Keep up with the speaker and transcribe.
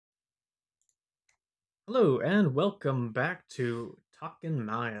Hello and welcome back to Talkin'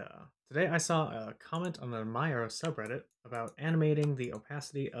 Maya. Today I saw a comment on the Maya subreddit about animating the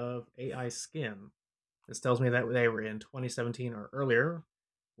opacity of AI skin. This tells me that they were in 2017 or earlier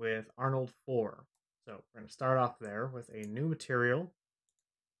with Arnold 4. So we're going to start off there with a new material,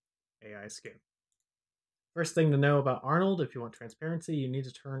 AI skin. First thing to know about Arnold, if you want transparency, you need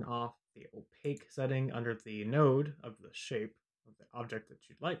to turn off the opaque setting under the node of the shape of the object that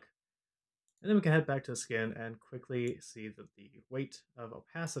you'd like. And then we can head back to the skin and quickly see that the weight of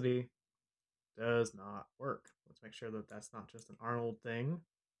opacity does not work. Let's make sure that that's not just an Arnold thing.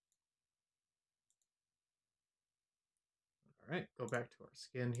 All right, go back to our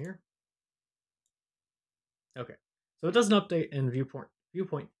skin here. Okay, so it doesn't update in viewport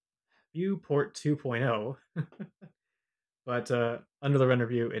 2.0, but under the render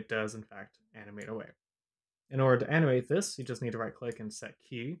view, it does in fact animate away. In order to animate this, you just need to right click and set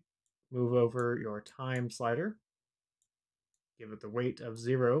key, move over your time slider, give it the weight of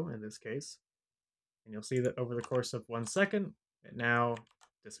 0 in this case, and you'll see that over the course of 1 second, it now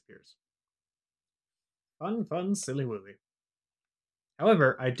disappears. Fun, silly willy.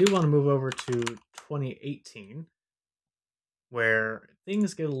 However, I do want to move over to 2018, where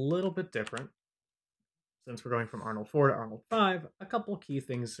things get a little bit different. Since we're going from Arnold 4 to Arnold 5, a couple key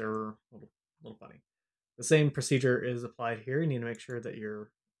things are a little funny. The same procedure is applied here. You need to make sure that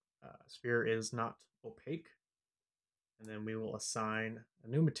your sphere is not opaque. And then we will assign a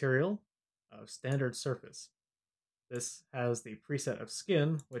new material of standard surface. This has the preset of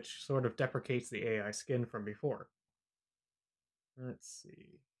skin, which sort of deprecates the AI skin from before. Let's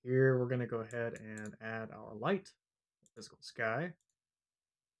see. Here we're going to go ahead and add our light, physical sky.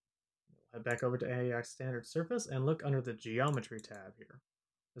 We'll head back over to AI standard surface and look under the geometry tab here.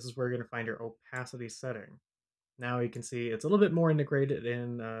 This is where you're going to find your opacity setting. Now you can see it's a little bit more integrated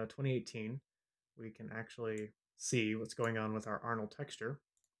in 2018. We can actually see what's going on with our Arnold texture.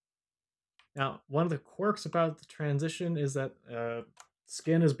 Now, one of the quirks about the transition is that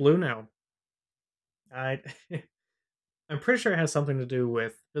skin is blue now. I I'm pretty sure it has something to do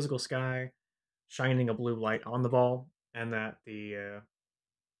with physical sky shining a blue light on the ball, and that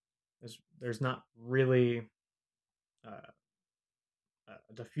there's not really uh,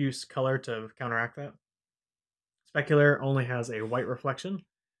 a diffuse color to counteract that. Specular only has a white reflection,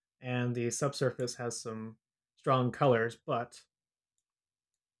 and the subsurface has some strong colors, but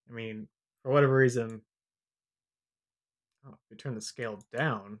I mean, for whatever reason, if we turn the scale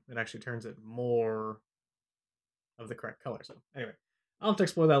down, it actually turns it more of the correct color. So anyway, I'll have to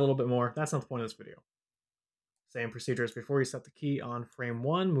explore that a little bit more. That's not the point of this video. Same procedure as before. You set the key on frame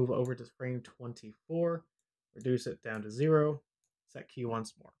 1, move over to frame 24, reduce it down to 0, set key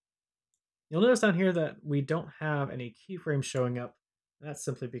once more. You'll notice down here that we don't have any keyframes showing up. And that's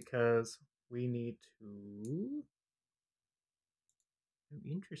simply because we need to...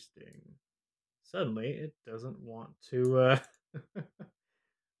 Interesting. Suddenly, it doesn't want to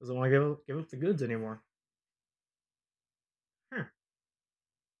doesn't want to give up the goods anymore. Huh.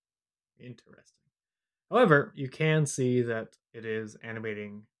 Interesting. However, you can see that it is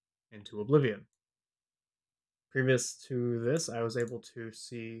animating into oblivion. Previous to this, I was able to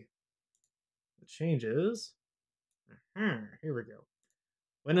see the changes. Here we go.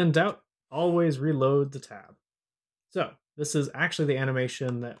 When in doubt, always reload the tab. So, this is actually the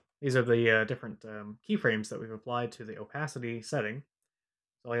animation that, these are the different keyframes that we've applied to the opacity setting.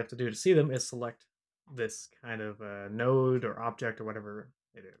 So all you have to do to see them is select this kind of node or object or whatever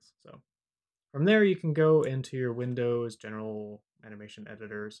it is. So from there, you can go into your Windows general animation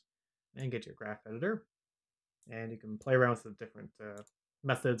editors and get your graph editor. And you can play around with the different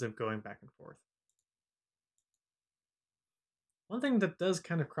methods of going back and forth. One thing that does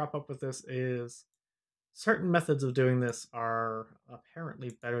kind of crop up with this is certain methods of doing this are apparently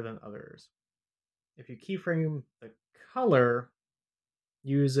better than others. If you keyframe the color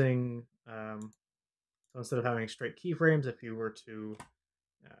using, so instead of having straight keyframes, if you were to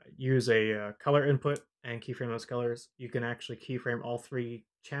use a color input and keyframe those colors, you can actually keyframe all 3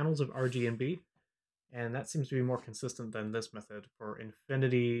 channels of RGB, and that seems to be more consistent than this method for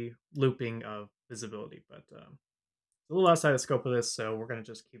infinity looping of visibility, but it's a little outside the scope of this, so we're going to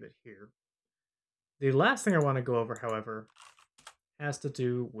just keep it here. The last thing I want to go over, however, has to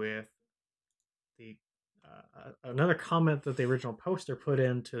do with the another comment that the original poster put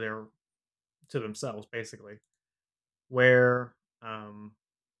into themselves, basically, where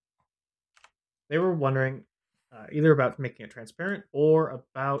they were wondering either about making it transparent or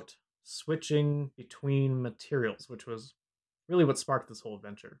about switching between materials, which was really what sparked this whole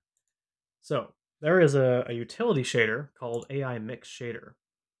adventure. So there is a utility shader called AI Mix Shader.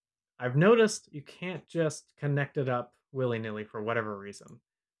 I've noticed you can't just connect it up willy nilly for whatever reason.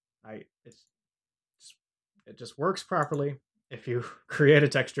 I just, it just works properly if you create a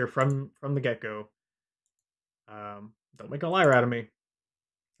texture from the get go. Don't make a liar out of me.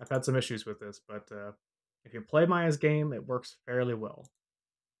 I've had some issues with this, but if you play Maya's game, it works fairly well.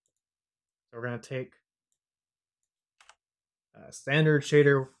 So we're gonna take a standard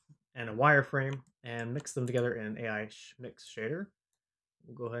shader and a wireframe and mix them together in an AI mix shader.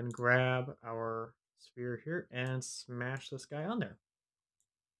 We'll go ahead and grab our sphere here and smash this guy on there.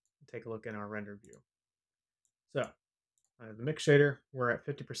 Take a look in our render view. So the mix shader, we're at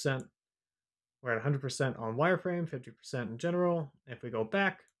 50%. We're at 100% on wireframe, 50% in general. If we go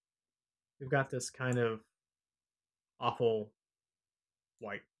back, we've got this kind of awful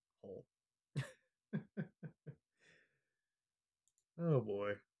white hole. Oh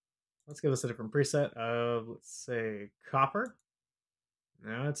boy. Let's give this a different preset of, let's say, copper.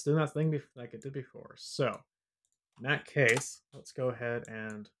 Now it's doing that thing like it did before. So in that case, let's go ahead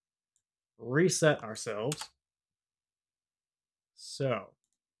and reset ourselves. So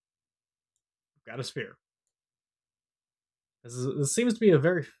we've got a sphere. This seems to be a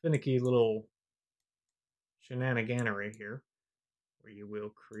very finicky little shenaniganery here, where you will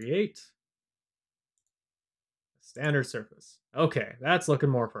create a standard surface. Okay, that's looking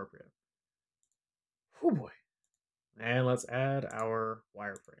more appropriate. Oh boy. And let's add our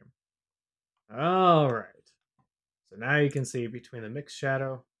wireframe. All right. So now you can see between the mix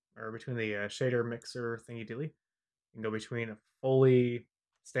shadow, or between the shader mixer thingy dilly, you can go between a fully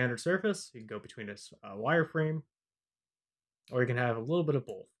standard surface, you can go between a wireframe, or you can have a little bit of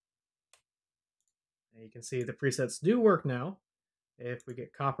both. And you can see the presets do work now. If we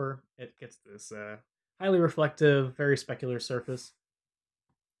get copper, it gets this highly reflective, very specular surface.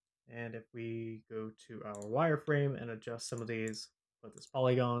 And if we go to our wireframe and adjust some of these, put this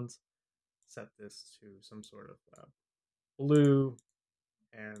polygons, set this to some sort of blue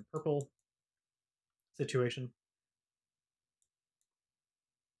and purple situation,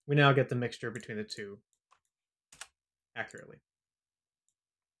 we now get the mixture between the two accurately.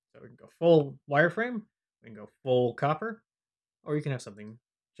 So we can go full wireframe, we can go full copper, or you can have something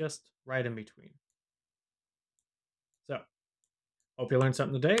just right in between. So, hope you learned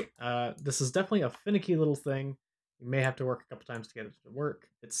something today. This is definitely a finicky little thing. You may have to work a couple times to get it to work.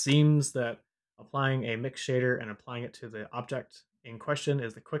 It seems that applying a mix shader and applying it to the object in question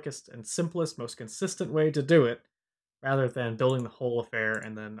is the quickest and simplest, most consistent way to do it, rather than building the whole affair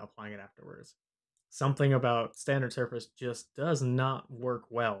and then applying it afterwards. Something about standard surface just does not work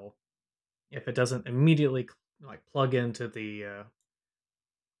well if it doesn't immediately like plug into the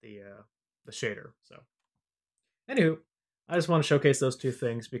shader. So, anywho, I just want to showcase those two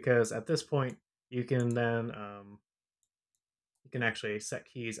things because at this point you can then you can actually set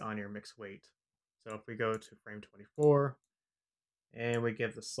keys on your mix weight. So if we go to frame 24 and we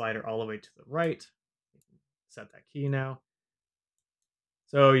give the slider all the way to the right, you can set that key now.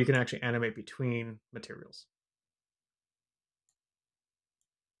 So you can actually animate between materials.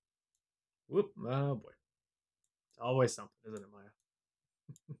 Whoop, oh boy. It's always something, isn't it,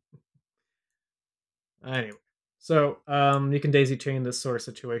 Maya? Anyway, so you can daisy chain this sort of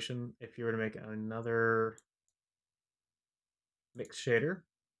situation if you were to make another mix shader,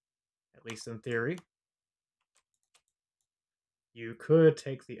 at least in theory. You could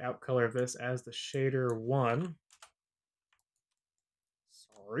take the out color of this as the shader 1.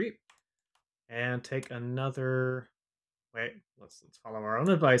 Sorry. And take another, wait, let's follow our own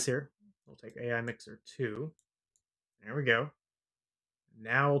advice here. We'll take AI Mixer 2. There we go.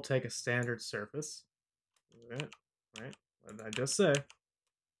 Now we'll take a standard surface. Right. What did I just say?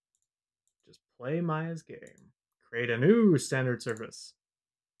 Just play Maya's game. Create a new standard surface.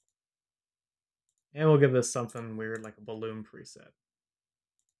 And we'll give this something weird like a balloon preset.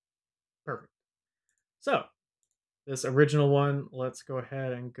 Perfect. So, this original one, let's go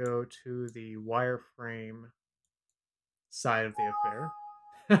ahead and go to the wireframe side of the affair.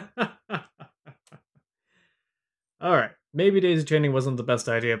 All right, maybe daisy chaining wasn't the best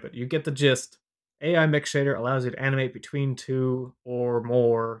idea, but you get the gist. AI Mix Shader allows you to animate between 2 or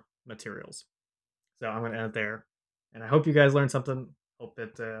more materials. So I'm going to end it there. And I hope you guys learned something. Hope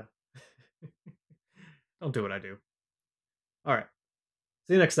that don't do what I do. All right,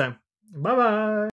 see you next time. Bye-bye.